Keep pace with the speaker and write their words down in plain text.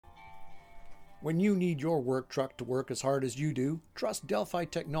When you need your work truck to work as hard as you do, trust Delphi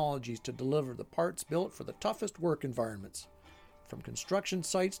Technologies to deliver the parts built for the toughest work environments. From construction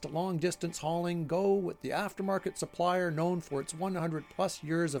sites to long-distance hauling, go with the aftermarket supplier known for its 100-plus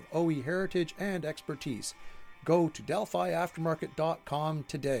years of OE heritage and expertise. Go to DelphiAftermarket.com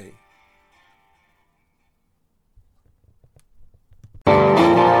today.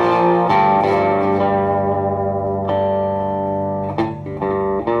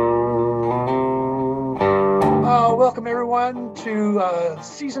 Welcome, everyone, to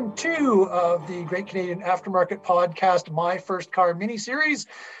Season 2 of the Great Canadian Aftermarket Podcast, My First Car mini-series,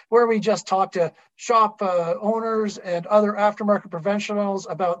 where we just talk to shop owners and other aftermarket professionals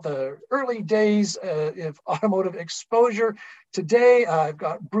about the early days of automotive exposure. Today, I've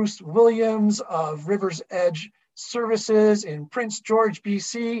got Bruce Williams of River's Edge Services in Prince George,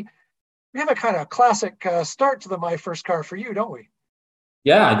 BC. We have a kind of classic start to the My First Car for you, don't we?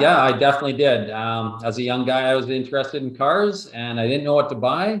 Yeah, I definitely did. As a young guy, I was interested in cars and I didn't know what to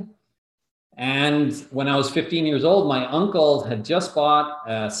buy. And when I was 15 years old, my uncle had just bought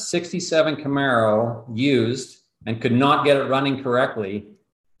a 67 Camaro used and could not get it running correctly,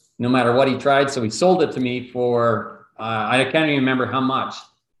 no matter what he tried. So he sold it to me for, I can't even remember how much.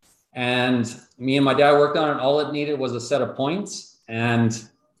 And me and my dad worked on it. All it needed was a set of points. And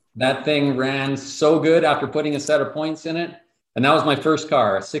that thing ran so good after putting a set of points in it. And that was my first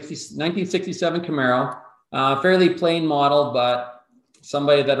car, a 1967 Camaro, fairly plain model, but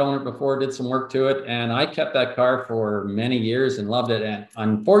somebody that owned it before did some work to it. And I kept that car for many years and loved it. And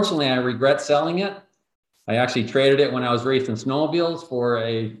unfortunately, I regret selling it. I actually traded it when I was racing snowmobiles for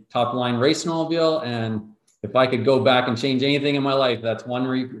a top line race snowmobile. And if I could go back and change anything in my life, that's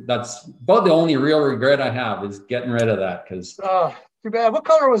that's about the only real regret I have is getting rid of that. Because too bad. What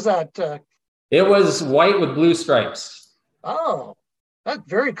color was that? It was white with blue stripes. Oh, that's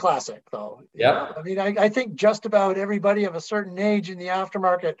very classic, though. Yeah. I mean, I think just about everybody of a certain age in the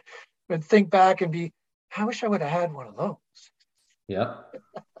aftermarket would think back and be, I wish I would have had one of those. Yeah.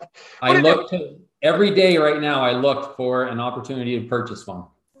 Every day right now, I look for an opportunity to purchase one.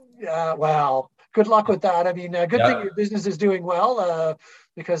 Yeah, well, good luck with that. I mean, good thing your business is doing well,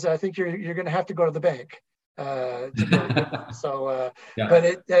 because I think you're going to have to go to the bank. But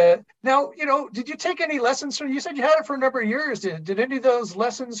now, did you take any lessons from, you said you had it for a number of years. Did any of those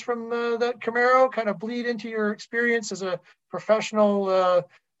lessons from that Camaro kind of bleed into your experience as a professional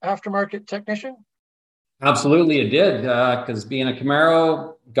aftermarket technician? Absolutely, it did. Because being a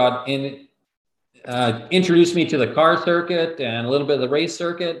Camaro introduced me to the car circuit and a little bit of the race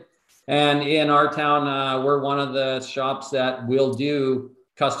circuit. And in our town, we're one of the shops that will do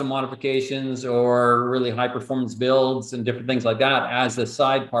custom modifications or really high performance builds and different things like that as a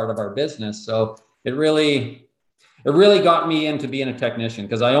side part of our business. So it really got me into being a technician,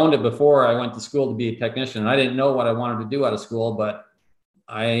 because I owned it before I went to school to be a technician. I didn't know what I wanted to do out of school, but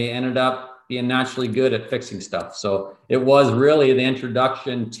I ended up being naturally good at fixing stuff. So it was really the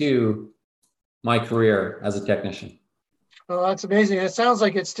introduction to my career as a technician. Well, that's amazing. It sounds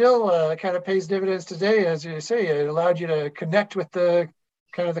like it still kind of pays dividends today. As you say, it allowed you to connect with the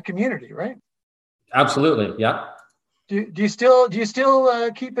kind of the community, right? Absolutely. Yeah. Do you still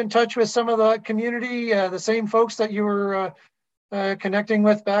keep in touch with some of the community, the same folks that you were connecting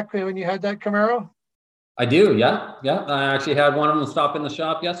with back when you had that Camaro? I do. Yeah. I actually had one of them stop in the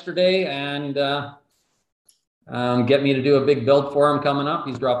shop yesterday and get me to do a big build for him coming up.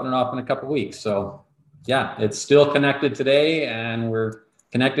 He's dropping it off in a couple of weeks. So yeah, it's still connected today, and we're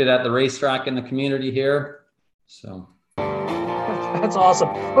connected at the racetrack in the community here. So. That's awesome.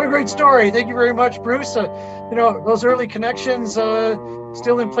 What a great story. Thank you very much, Bruce. Those early connections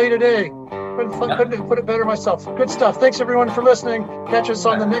still in play today. Couldn't have put it better myself. Good stuff. Thanks, everyone, for listening. Catch us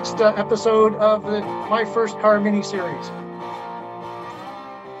on the next episode of the My First Car mini-series.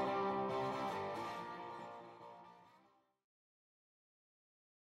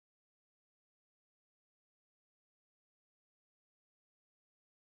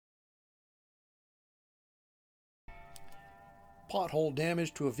 Pothole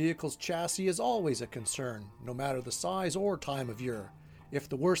damage to a vehicle's chassis is always a concern, no matter the size or time of year. If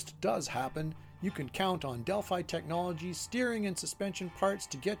the worst does happen, you can count on Delphi Technologies steering and suspension parts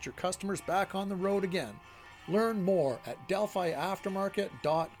to get your customers back on the road again. Learn more at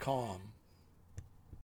DelphiAftermarket.com.